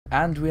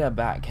And we are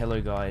back.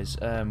 Hello guys.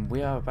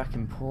 We are back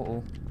in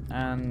Portal,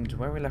 and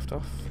where we left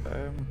off,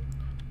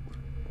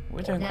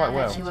 we're doing quite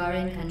well. Now that you are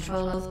in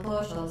control of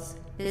portals,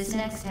 this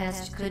next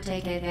test could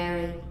take a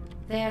very,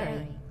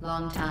 very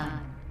long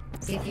time.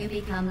 If you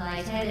become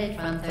lightheaded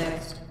from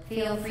thirst,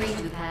 feel free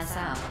to pass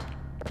out.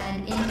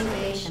 An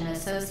incubation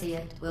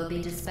associate will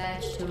be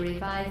dispatched to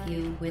revive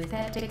you with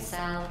peptic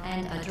salve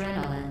and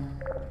adrenaline.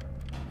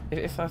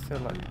 If I feel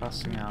like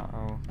passing out,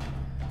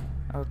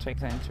 I'll take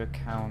that into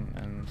account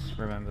and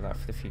remember that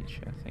for the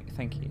future.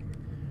 Thank you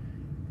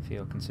for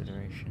your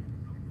consideration.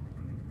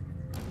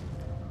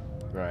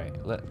 Right,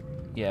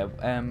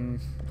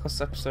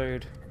 last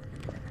episode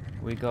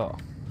we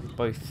got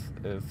both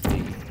of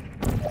the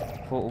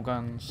portal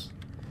guns,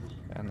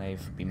 and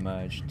they've been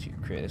merged to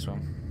create this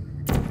one.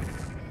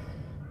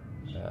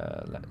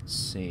 Let's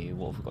see,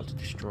 what have we got to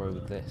destroy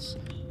with this?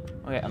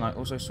 Oh yeah, and I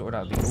also sorted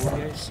out the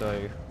audio,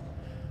 so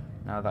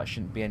now that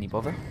shouldn't be any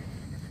bother.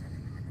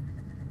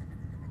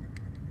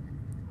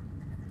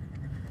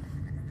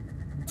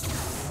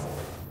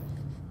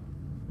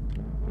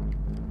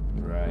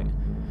 Right,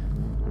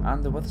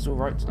 and the weather's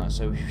alright tonight,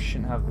 so we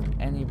shouldn't have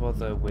any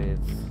bother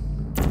with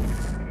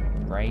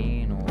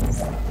rain or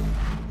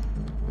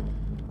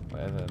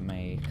whatever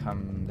may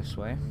come this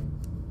way.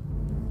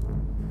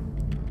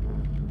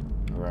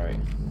 Right,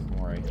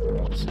 alright,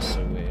 oh, this is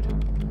so weird.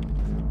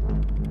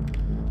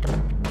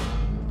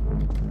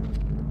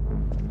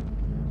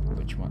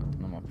 Which one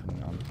am I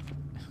putting on?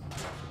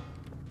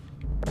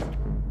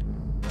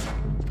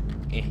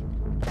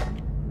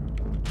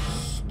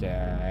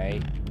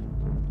 Stay.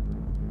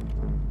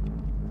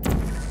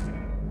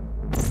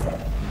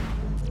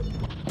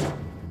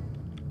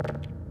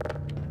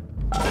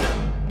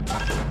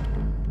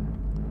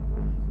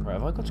 Right,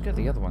 have I got to get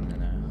the other one in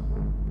there?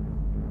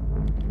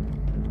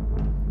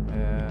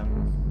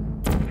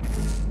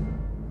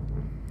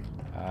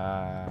 I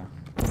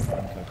think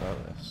I got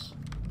this.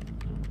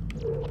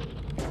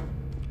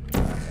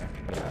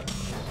 Okay, yeah.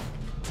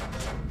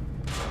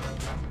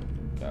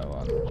 Go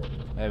on.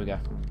 There we go.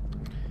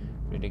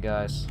 Ready,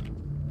 guys?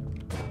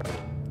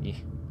 Yeah.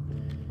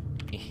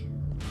 Yeah.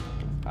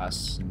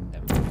 That's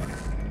never good.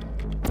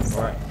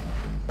 Alright.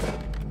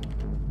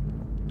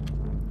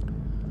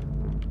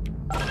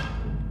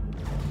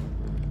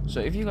 So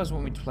if you guys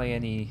want me to play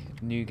any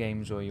new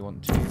games, or you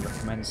want to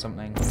recommend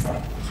something, as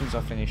soon as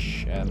I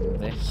finish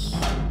this,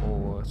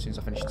 or as soon as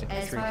I finish Ticket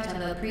 3, as part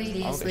of a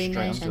previously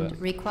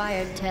mentioned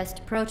required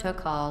test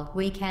protocol,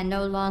 we can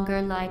no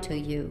longer lie to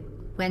you.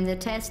 When the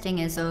testing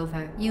is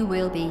over, you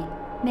will be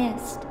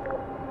missed.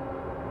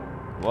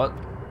 What?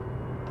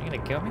 You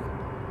gonna kill me?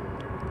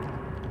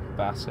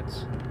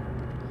 Bastards.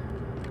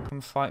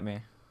 Come fight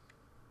me.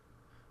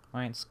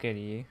 I ain't scared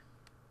of you.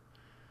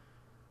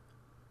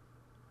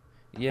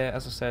 Yeah,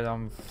 as I said,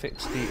 I'm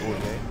fixed the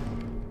audio,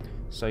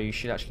 so you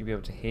should actually be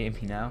able to hear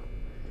me now.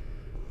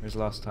 Whereas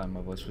last time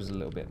my voice was a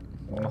little bit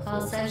muffled.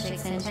 All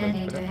subjects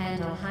intending to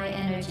handle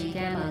high-energy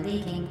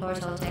gamma-leaking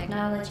portal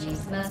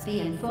technologies must be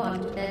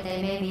informed that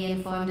they may be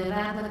informed of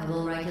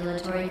applicable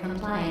regulatory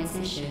compliance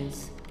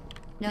issues.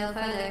 No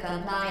further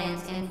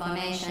compliance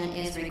information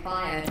is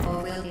required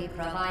or will be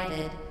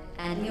provided,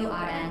 and you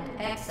are an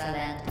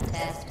excellent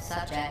test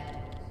subject.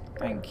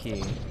 Thank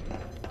you.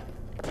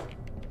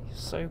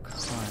 So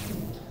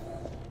kind.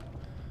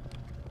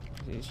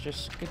 It's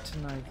just good to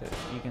know that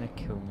you're gonna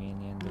kill me in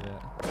the end of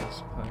it, I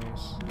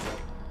suppose.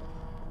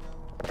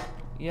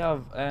 Yeah,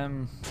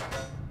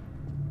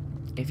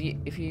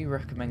 if you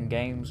recommend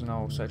games, and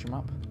I'll search them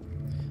up.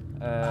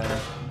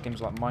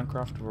 Games like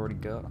Minecraft I've already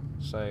got,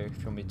 so if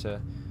you want me to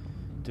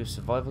do a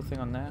survival thing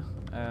on there,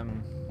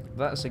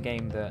 that's a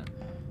game that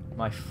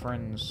my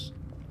friends,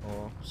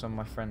 or some of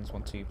my friends,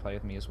 want to play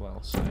with me as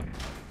well. So.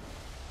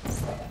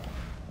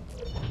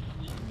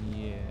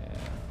 Yeah.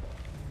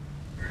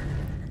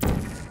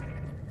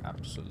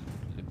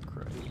 Absolutely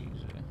crazy.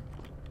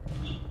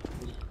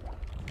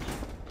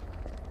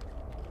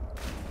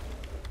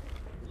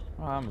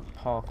 Oh, I'm a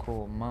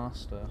parkour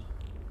master.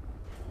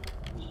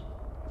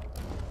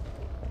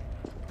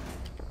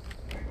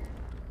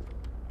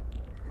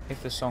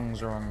 If the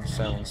songs are on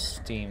sale on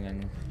Steam,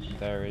 then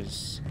there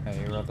is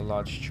a rather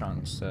large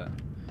chance that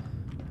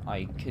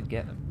I could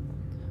get them,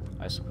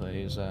 I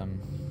suppose.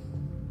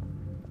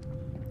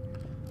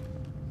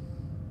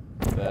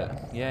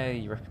 But yeah,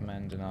 you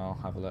recommend, and I'll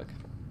have a look.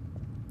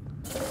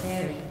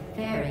 Very,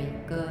 very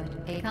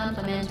good. A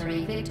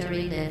complimentary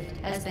victory lift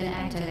has been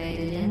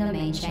activated in the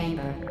main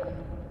chamber.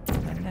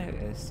 I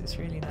noticed, it's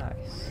really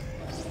nice.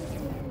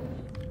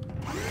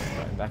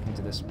 Right, back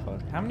into this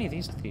pod. How many of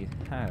these do you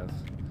have?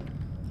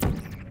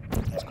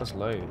 It's cost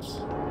loads.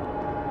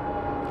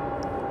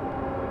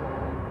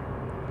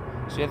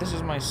 So yeah, this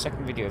is my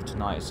second video of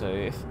tonight, so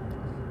if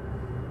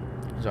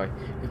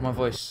my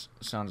voice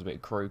sounds a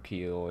bit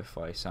croaky, or if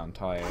I sound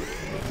tired,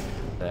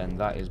 then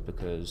that is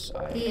because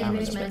I The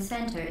Enrichment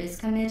Center is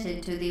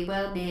committed to the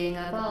well-being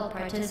of all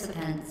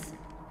participants.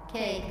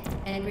 Cake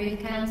and grief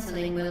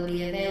counseling will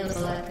be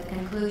available at the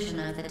conclusion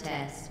of the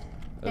test.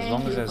 As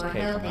long as there's cake.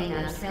 Thank you for helping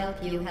us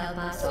help you help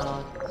us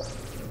all.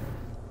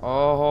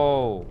 Oh,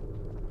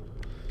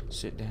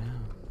 Sit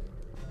down.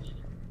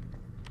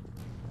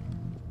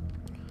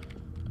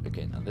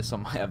 Okay, now this I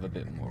might have a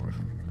bit more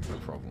of a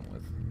problem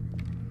with.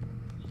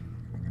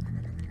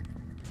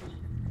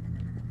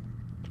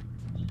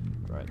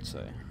 Right,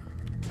 so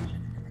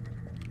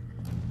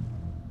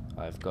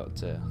I've got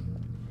to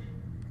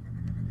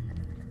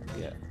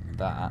get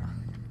that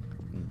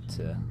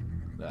into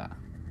that.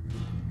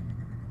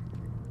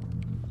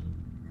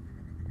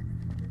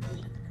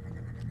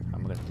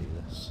 I'm gonna do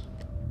this.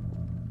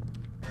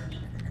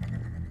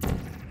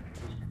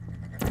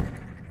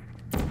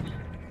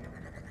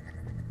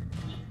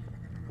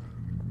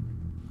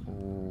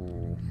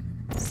 Ooh.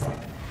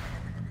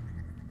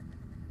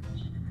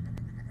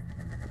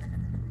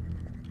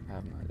 I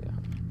have no idea.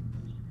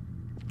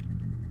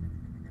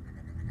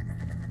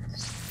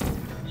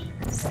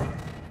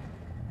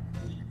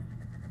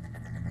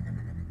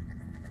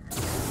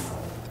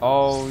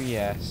 Oh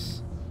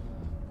yes.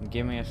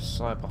 Give me a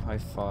cyber high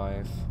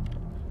five.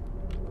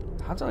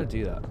 How did I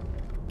do that?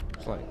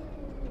 It's like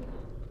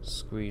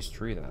squeeze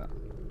through that.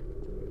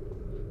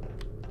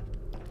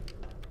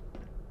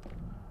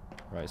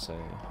 Right, so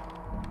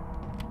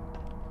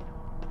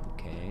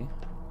okay.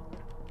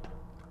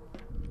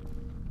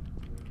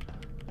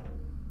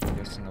 I'm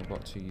guessing I've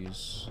got to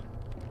use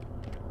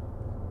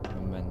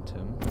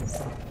momentum.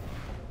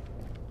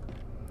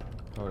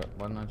 Hold up,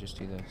 why don't I just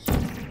do this?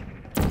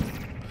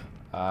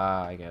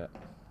 Ah, I get it.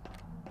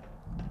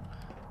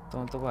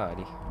 Don't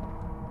worry.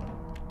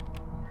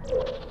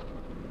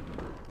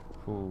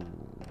 Ooh.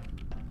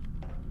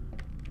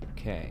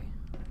 Okay.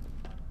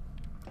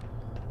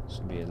 This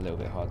will be a little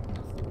bit harder than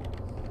I thought.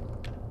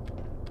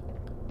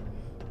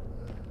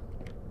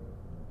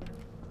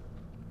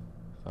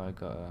 So I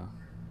got a...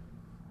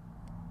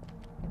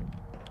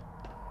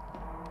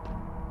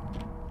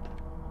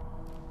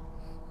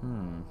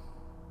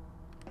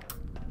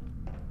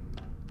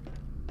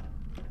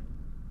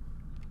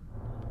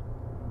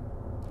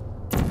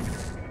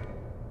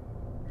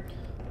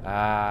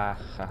 Ah,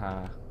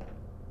 haha.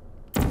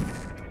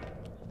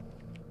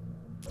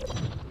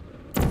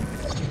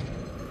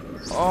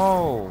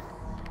 Oh!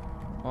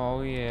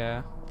 Oh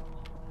yeah.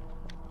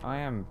 I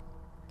am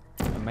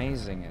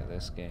amazing at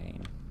this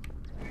game.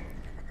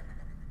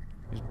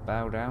 Just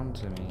bow down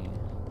to me.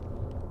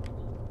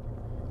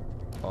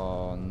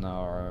 Oh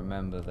no, I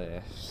remember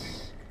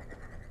this.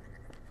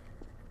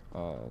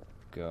 Oh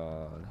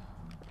god.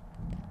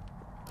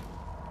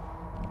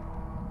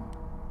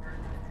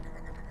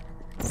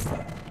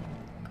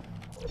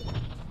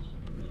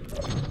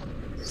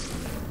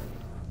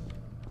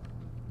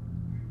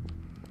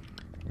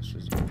 This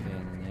was a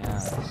pain in the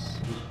ass.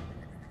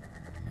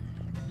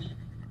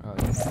 Oh,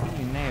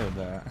 you nailed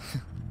that.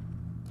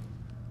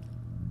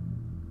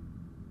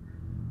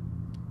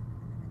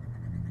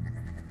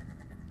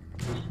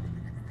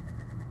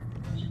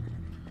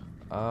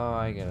 Oh,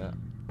 I get it.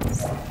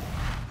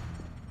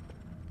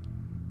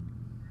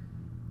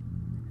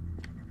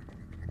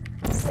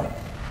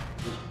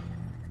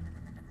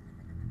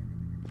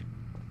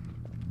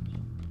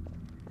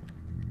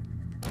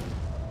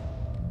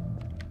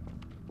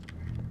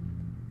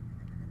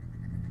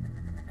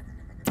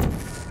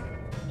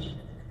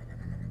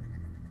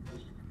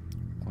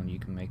 When you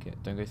can make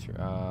it. Don't go through.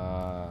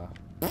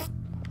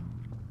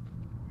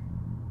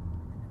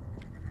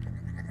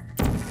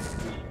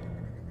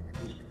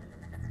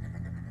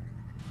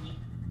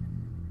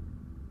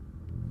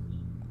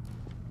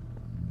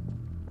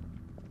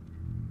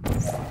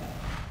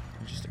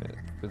 Just do it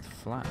with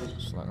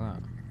flaps like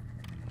that.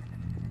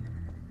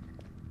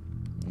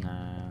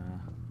 Nah.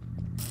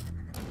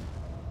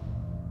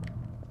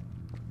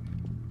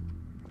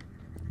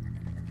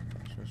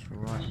 Just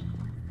right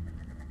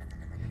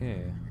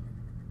here.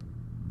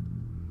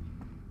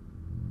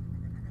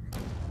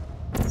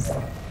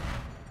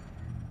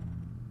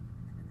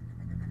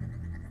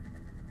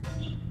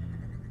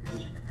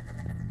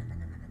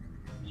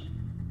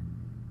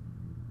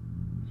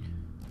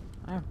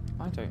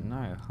 I don't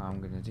know how I'm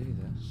gonna do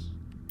this.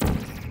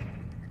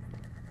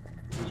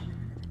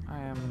 I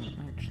am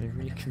actually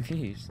really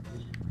confused.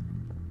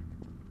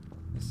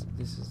 This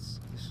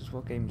is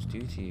what games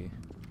do to you.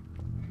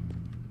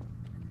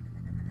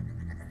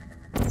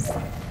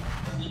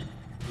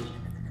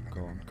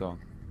 Go on, go on,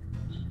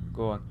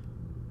 go on.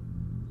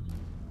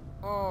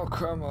 Oh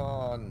come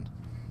on!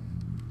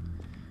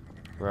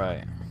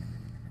 Right.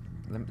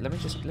 Let me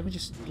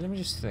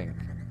just think.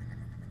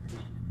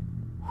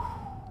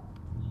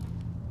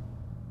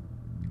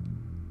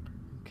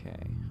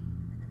 Okay.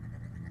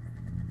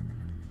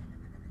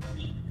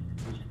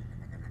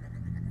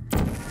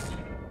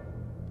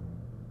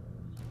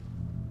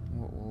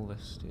 What will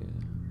this do?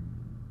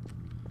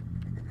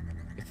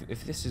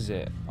 If this is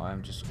it,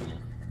 I'm just gonna...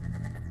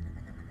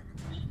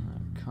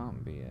 That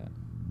can't be it.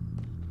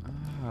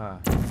 Ah.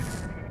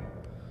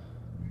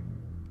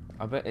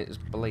 I bet it's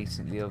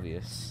blatantly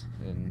obvious,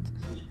 and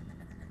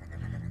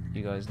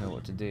you guys know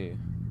what to do.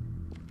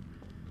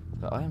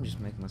 But I am just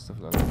making myself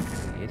look like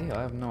an idiot.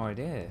 I have no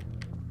idea.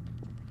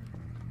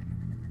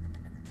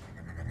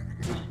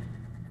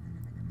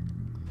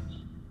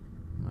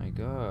 My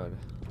god.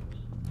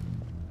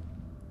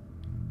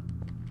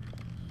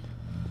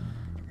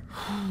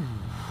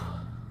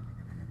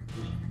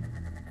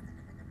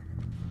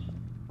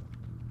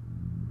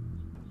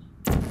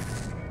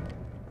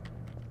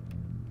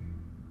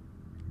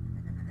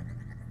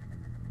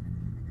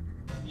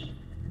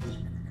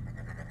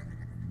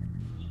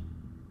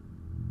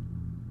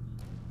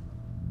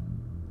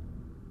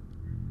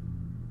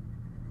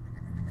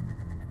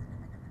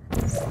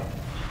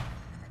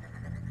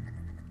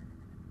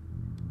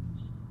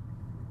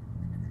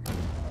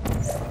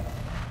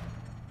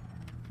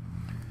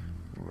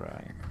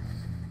 Right.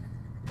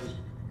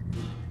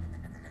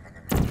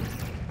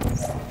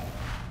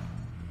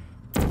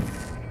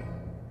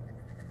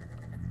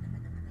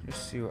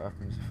 Just see what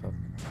happens if I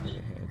put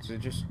it here. So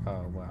just,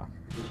 oh wow.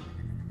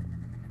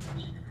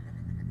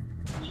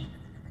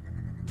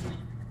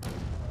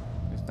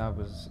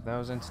 That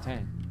was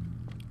entertaining.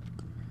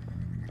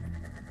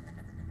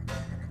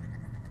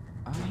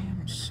 I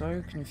am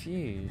so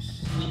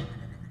confused.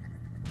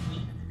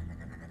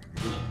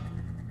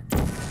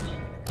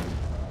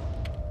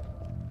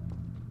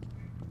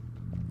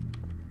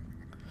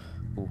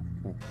 Ooh,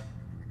 ooh.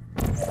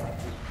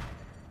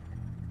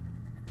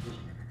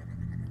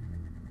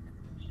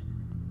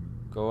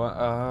 Go on.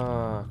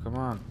 Ah, come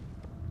on.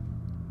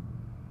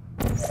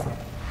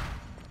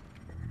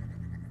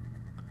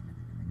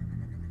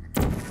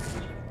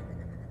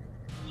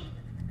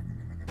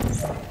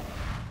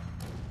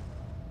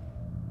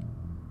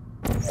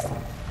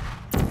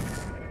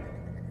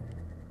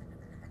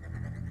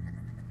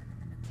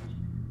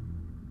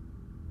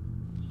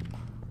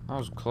 That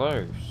was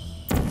close.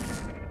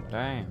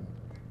 Damn.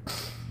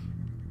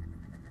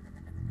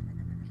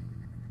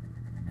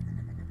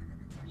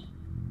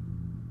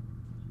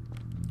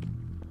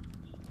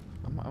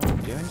 Am I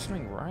doing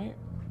something right?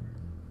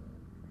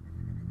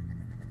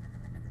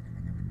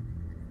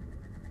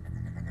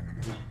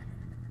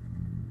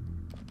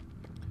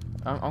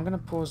 I'm gonna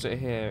pause it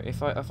here.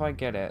 If I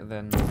get it,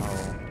 then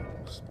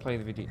I'll play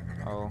the video.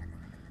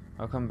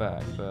 I'll come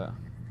back. But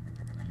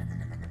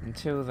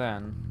until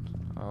then,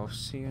 I'll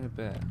see you in a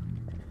bit.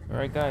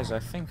 Alright, guys. I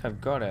think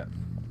I've got it.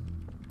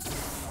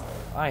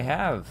 I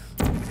have.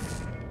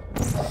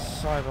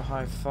 Cyber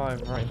high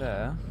five right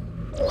there.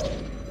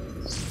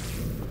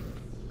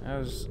 That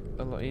was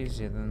a lot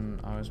easier than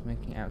I was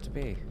making it out to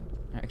be,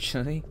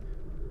 actually.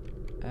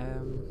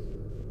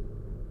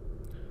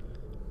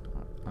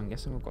 I'm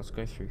guessing we've got to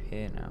go through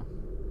here now,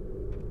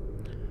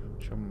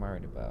 which I'm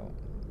worried about,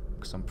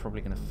 because I'm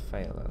probably going to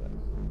fail at it.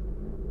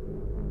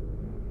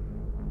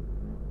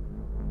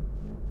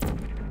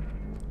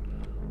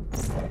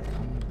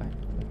 Come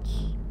backwards.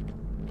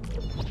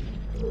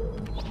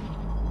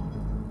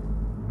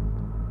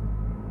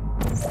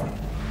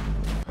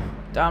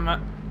 Damn it!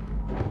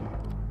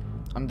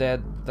 I'm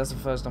dead. That's the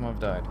first time I've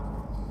died.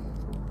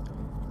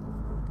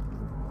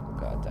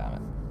 God damn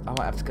it. I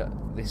might have to cut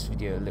this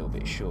video a little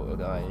bit shorter,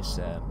 guys.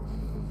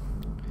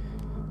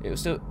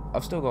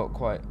 I've still got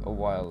quite a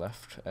while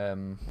left,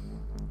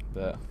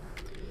 but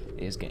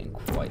it is getting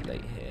quite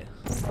late here.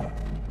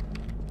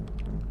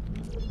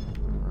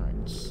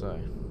 Right, so.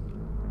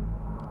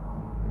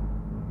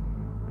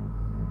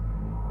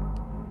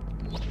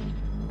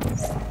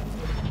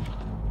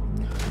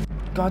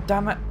 God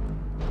damn it!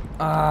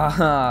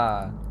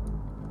 Ah!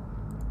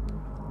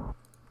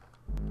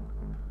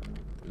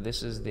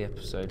 This is the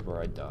episode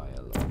where I die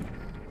a lot.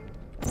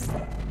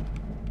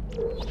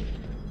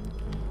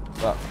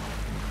 But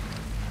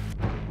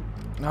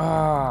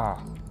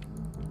ah!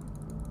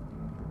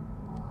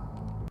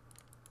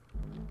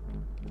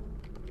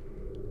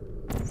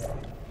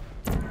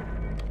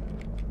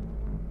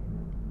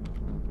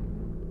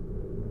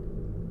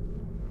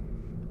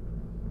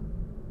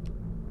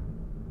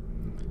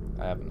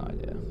 I have an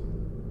idea.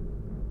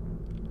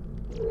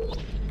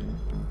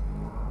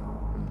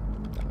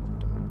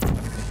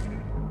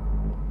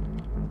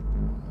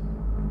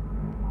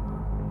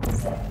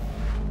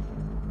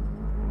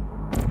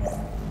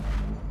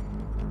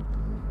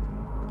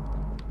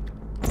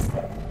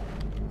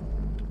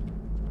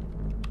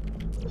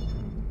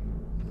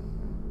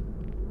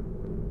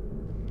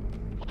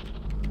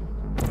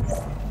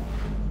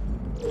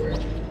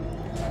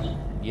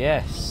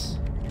 Yes!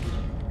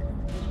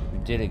 We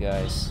did it,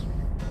 guys.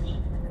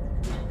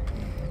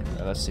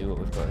 Now let's see what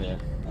we've got here.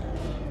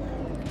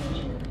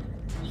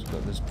 Just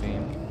got this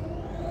beam.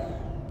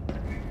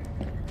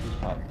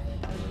 Up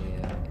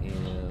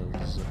here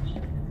is...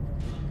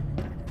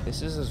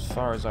 This is as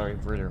far as I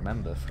really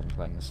remember from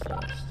playing this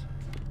first.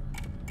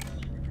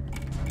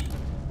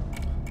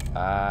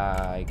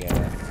 Ah, I get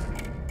it.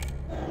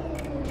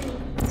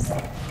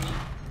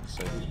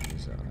 So we can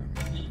use that then.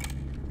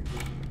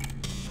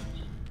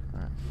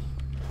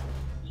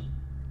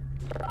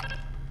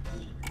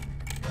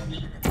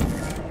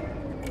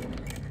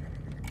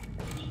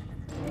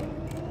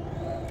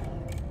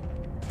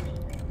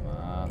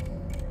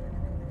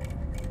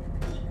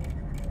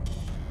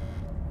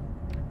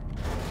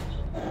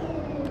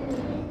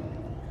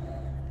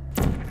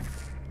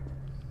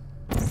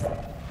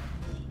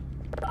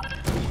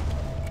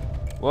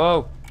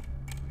 Whoa!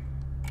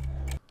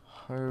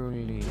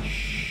 Holy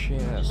shit.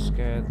 shit, that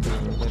scared the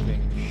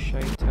living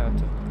shit out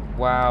of...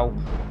 Wow.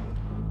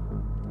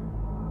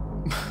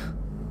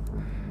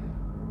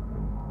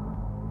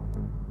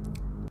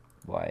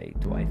 Why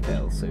do I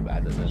fail so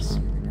bad at this?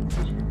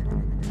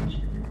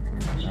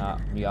 Nah,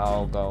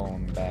 y'all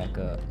going back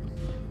up.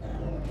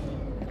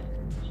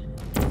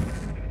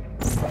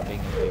 Being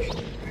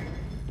impatient.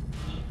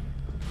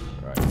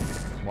 Right,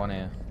 one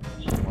here.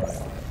 One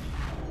here.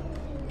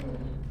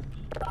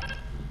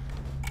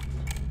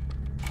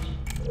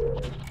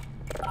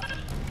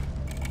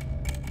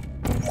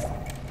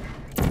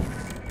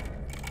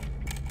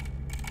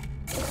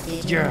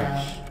 Did you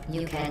know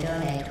you can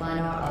donate one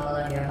or all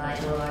of your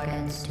vital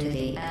organs to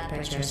the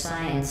Aperture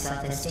Science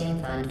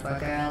Self-Esteem Fund for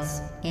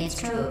Girls? It's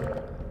true.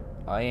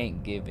 I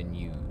ain't giving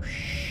you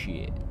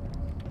shit.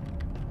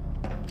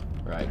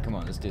 Right, come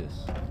on, let's do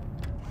this.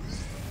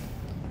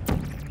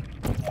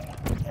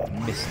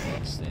 Miss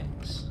these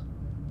things.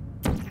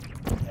 Come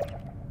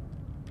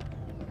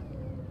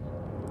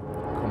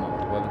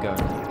on, where are we going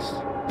next?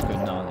 Let's go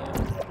Narnia.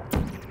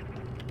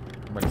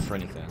 I'm ready for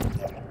anything.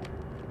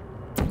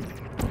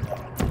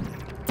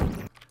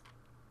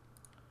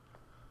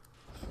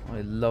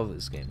 I love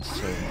this game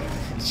so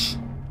much.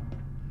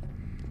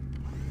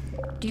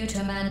 Due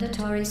to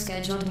mandatory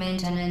scheduled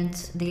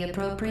maintenance, the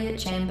appropriate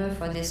chamber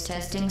for this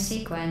testing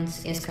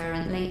sequence is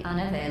currently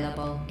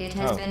unavailable. It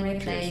has been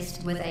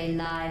replaced with a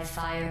live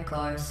fire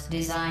course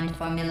designed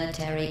for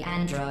military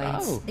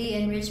androids. The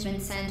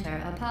Enrichment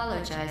Center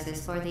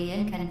apologizes for the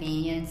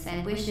inconvenience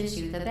and wishes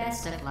you the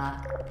best of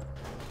luck.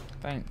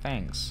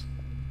 Thanks.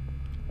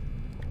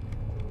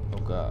 Oh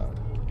god.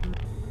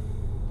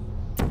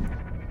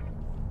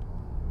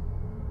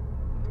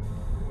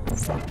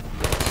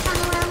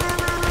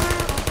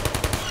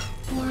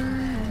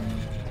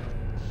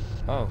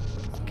 Oh,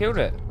 killed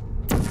it.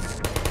 Sit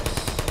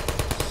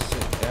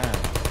down.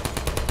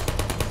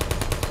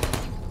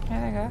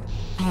 There you go.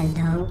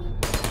 Hello.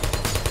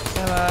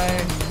 Hello.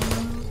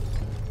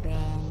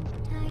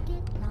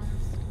 Target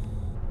lost.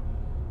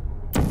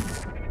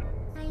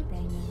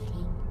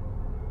 Hibernating.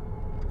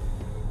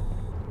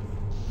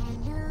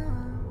 Hello.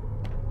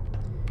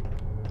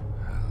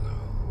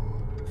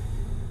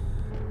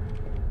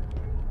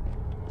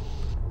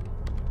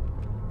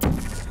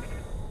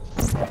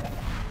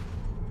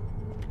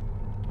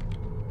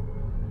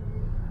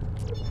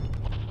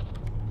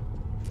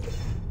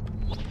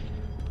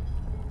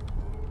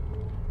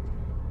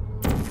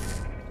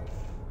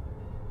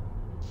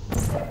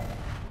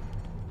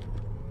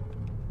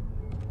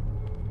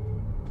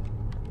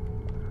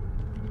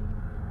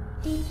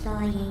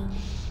 Deploying.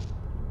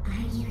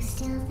 Are you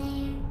still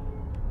there?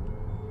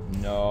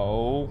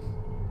 No.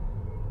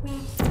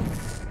 Rest.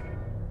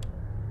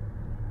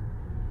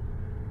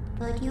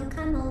 Would you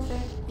come over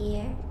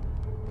here?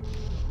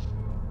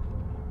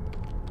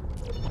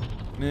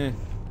 Meh.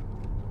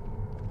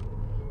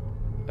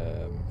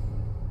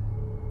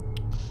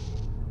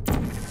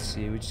 Let's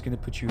see, we're just gonna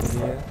put you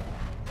here.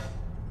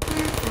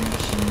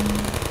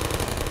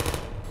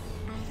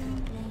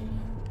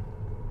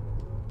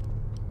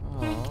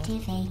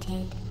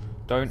 Activated.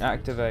 Don't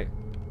activate.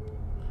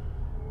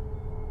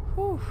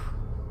 Whew.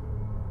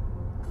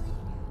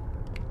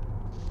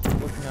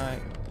 Good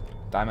night.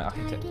 Damn it, I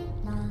hit it.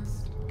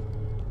 Lost.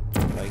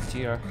 Right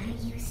here. Are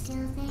you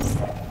still there?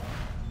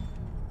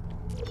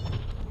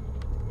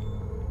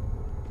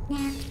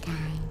 Nap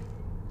time.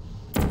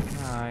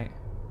 Night.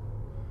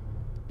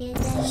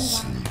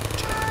 Is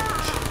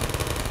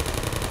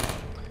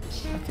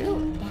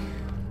anyone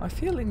I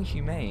feel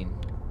inhumane.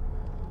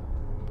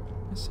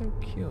 They're so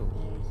cute.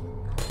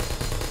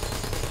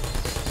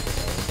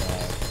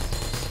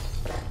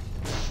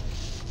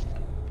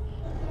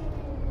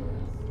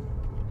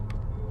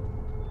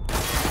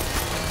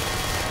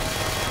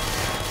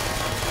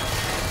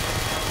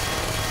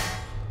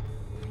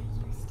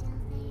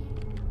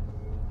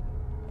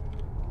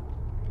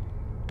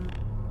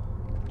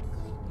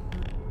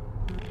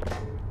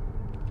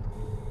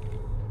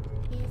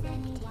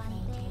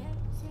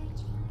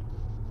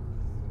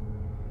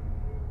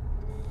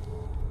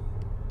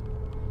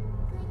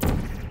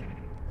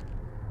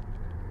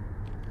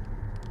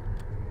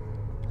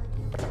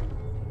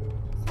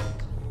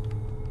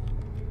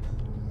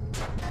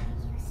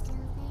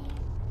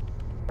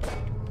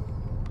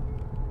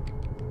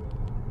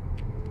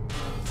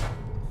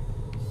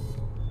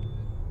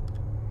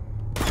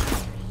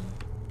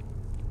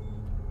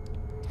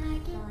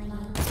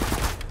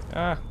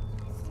 Ah.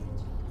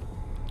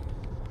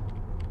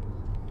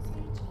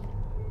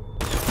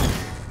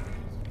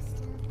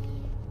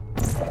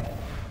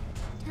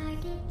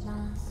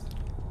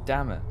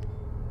 Damn it.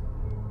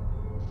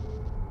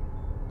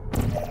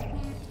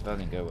 That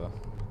didn't go well.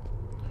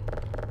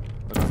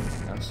 But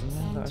I'm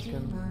seeing that I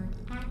can...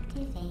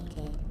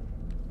 activated.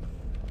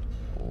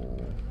 Oh.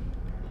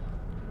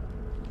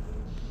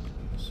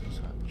 This is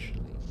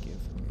actually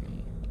giving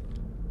me...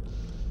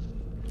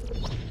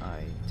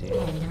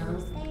 idea. Hello.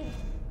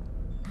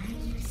 Are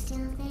you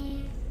still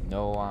there?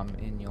 No, I'm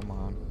in your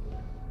mom.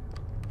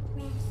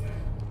 Rest.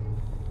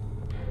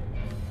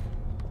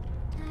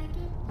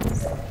 Target.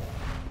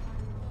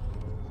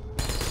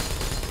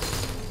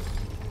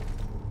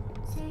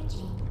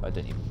 I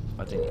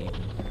didn't even.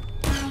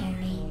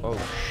 Diary. Oh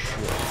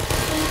shit.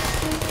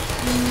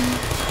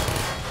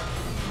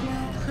 No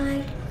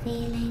hard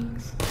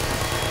feelings.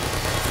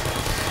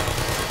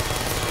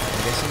 I'm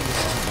guessing this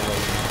isn't the way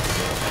you need to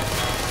do it.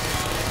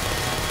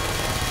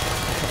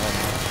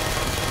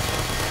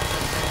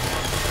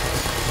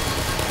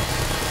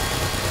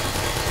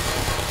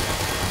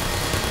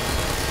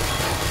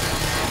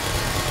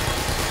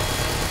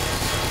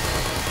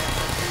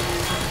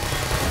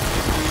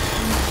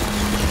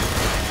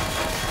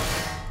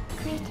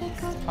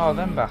 Oh,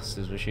 them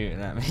bastards were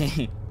shooting at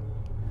me.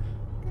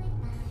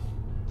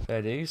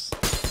 Fair dues.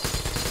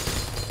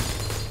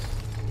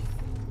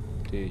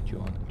 Dude, do you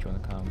want to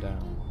calm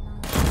down?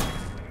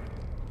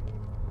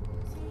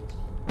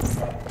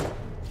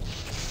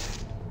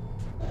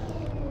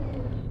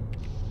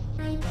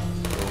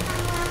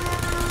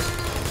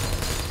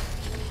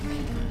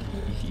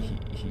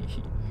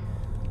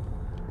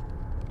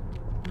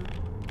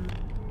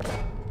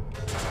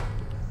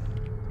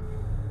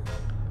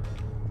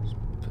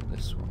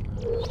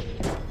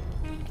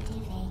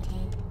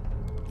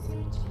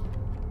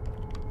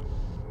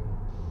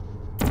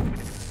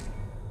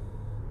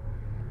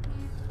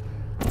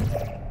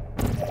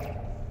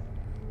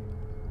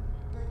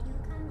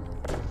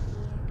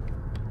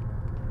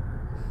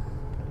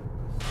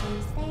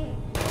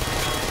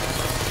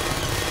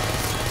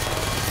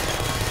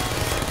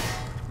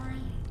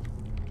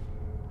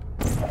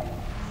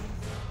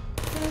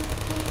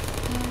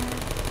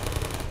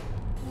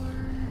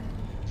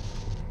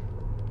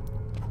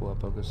 Poor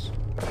buggers.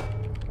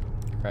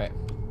 Right.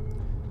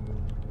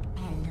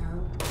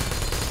 Hello.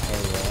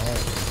 Hello.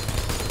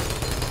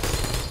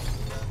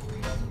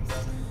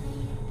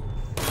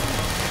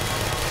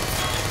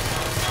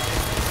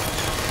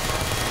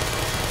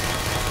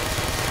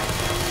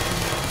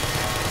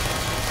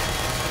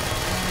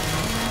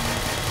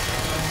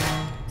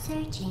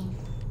 Searching.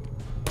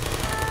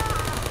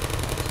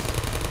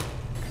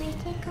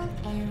 Critical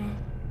error.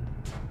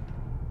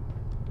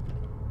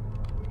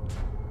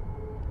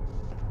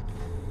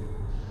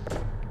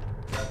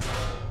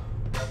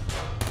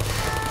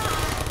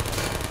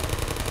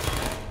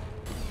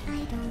 I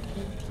don't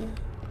hate you.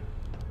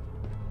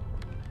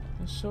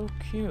 You're so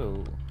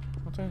cute.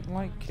 I don't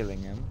like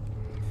killing him.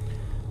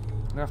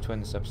 I'm gonna have to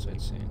end this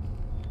episode soon.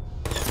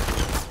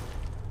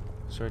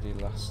 It's already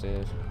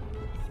lasted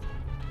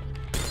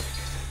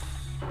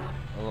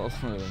a lot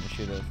longer than it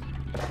should have.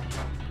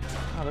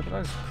 Oh, look at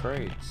those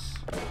crates.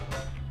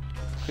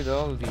 Look at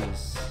all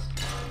these.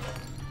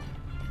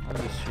 All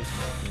these shooting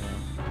at me now.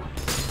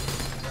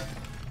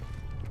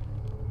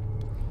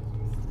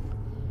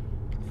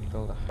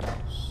 Build a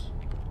house.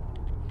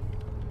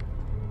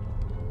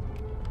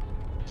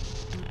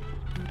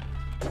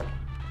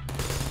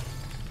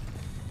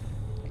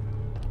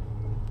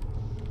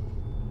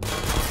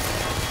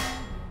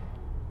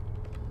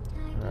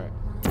 Right.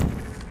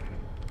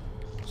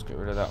 Let's get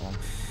rid of that one.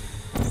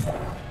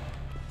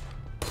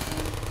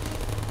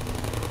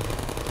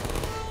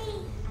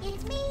 Hey,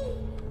 it's me.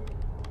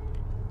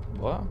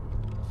 What?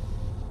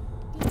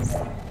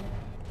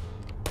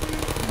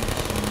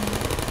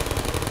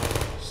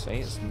 Say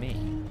it's me.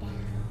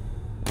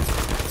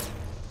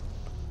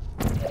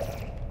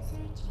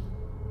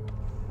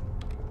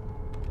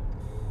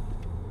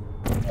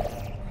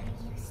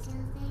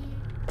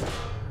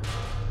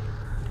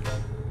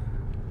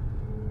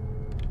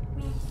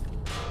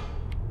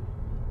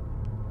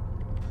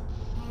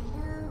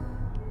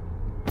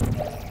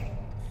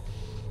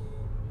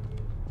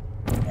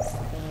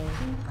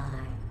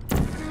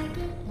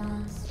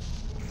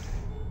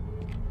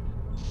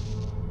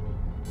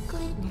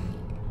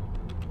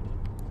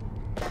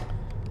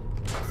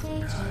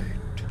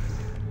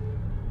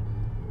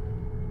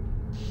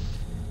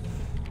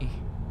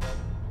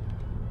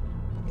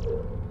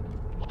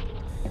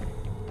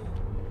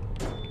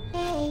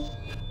 Hey.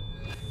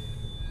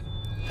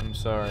 I'm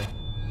sorry.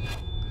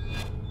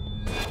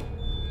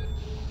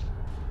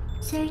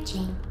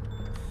 Searching.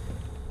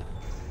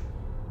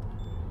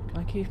 Can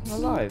I keep him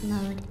alive? Sleep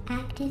mode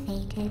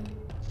activated.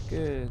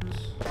 Good.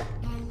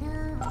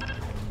 Hello.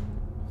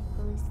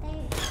 Who's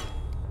there?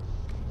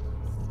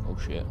 Oh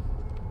shit.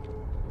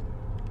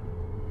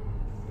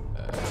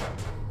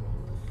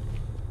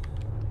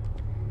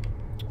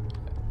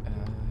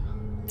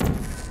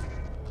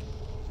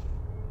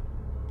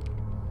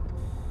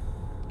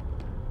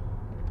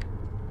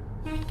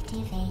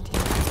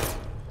 Activated.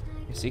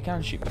 Yes, he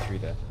can shoot me through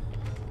there.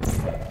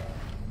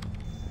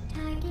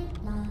 Target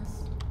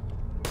lost.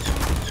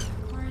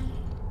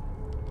 Quiet.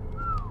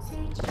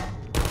 Searching.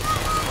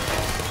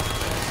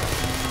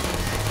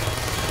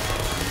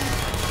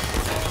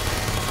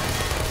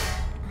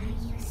 Are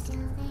you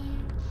still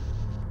there?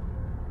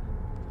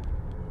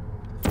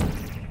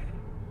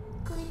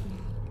 Good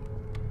night.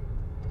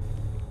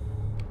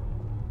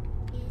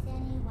 Is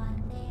anyone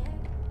there?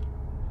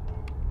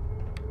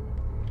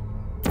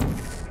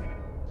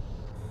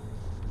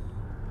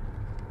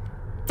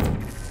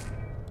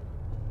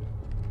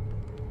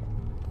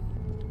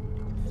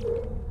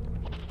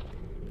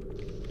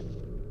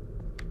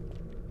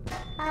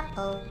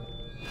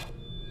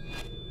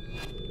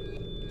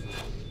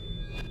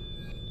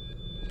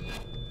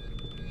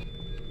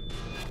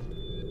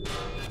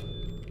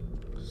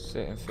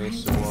 sit and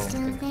face the wall and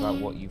think about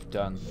what you've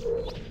done.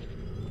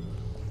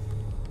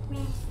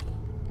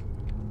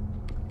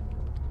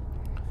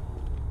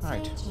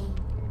 Right.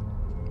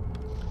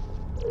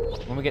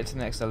 When we get to the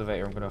next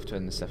elevator, I'm going to have to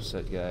end this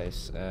episode,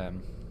 guys.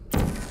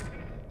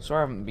 Sorry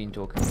I haven't been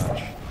talking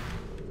much.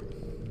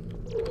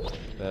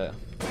 But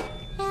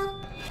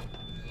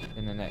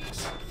in the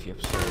next few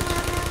episodes,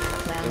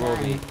 Well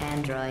done,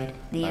 Android.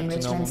 The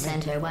Enrichment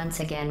Center once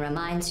again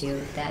reminds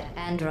you that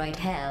Android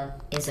Hell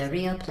is a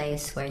real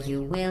place where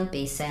you will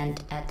be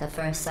sent at the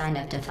first sign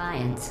of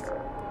defiance.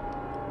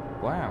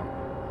 Wow.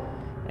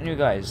 Anyway,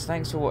 guys,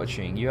 thanks for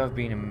watching. You have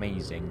been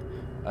amazing.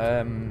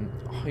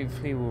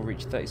 Hopefully we'll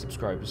reach 30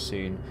 subscribers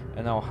soon,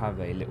 and I'll have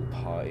a little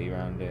party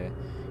around here.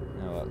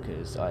 You know what?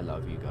 Because I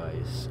love you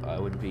guys. I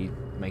wouldn't be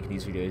making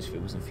these videos if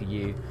it wasn't for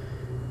you.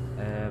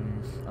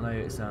 I know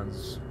it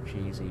sounds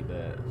cheesy,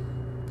 but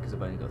because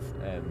I've only got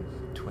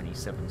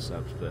 27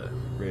 subs, but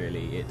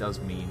really it does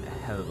mean a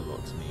hell of a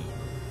lot to me.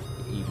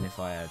 Even if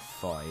I had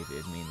 5,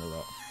 it'd mean a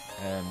lot.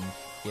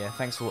 Yeah,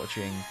 thanks for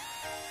watching.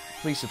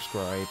 Please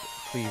subscribe,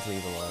 please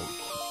leave a like,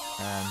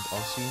 and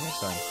I'll see you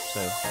next time.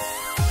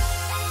 So.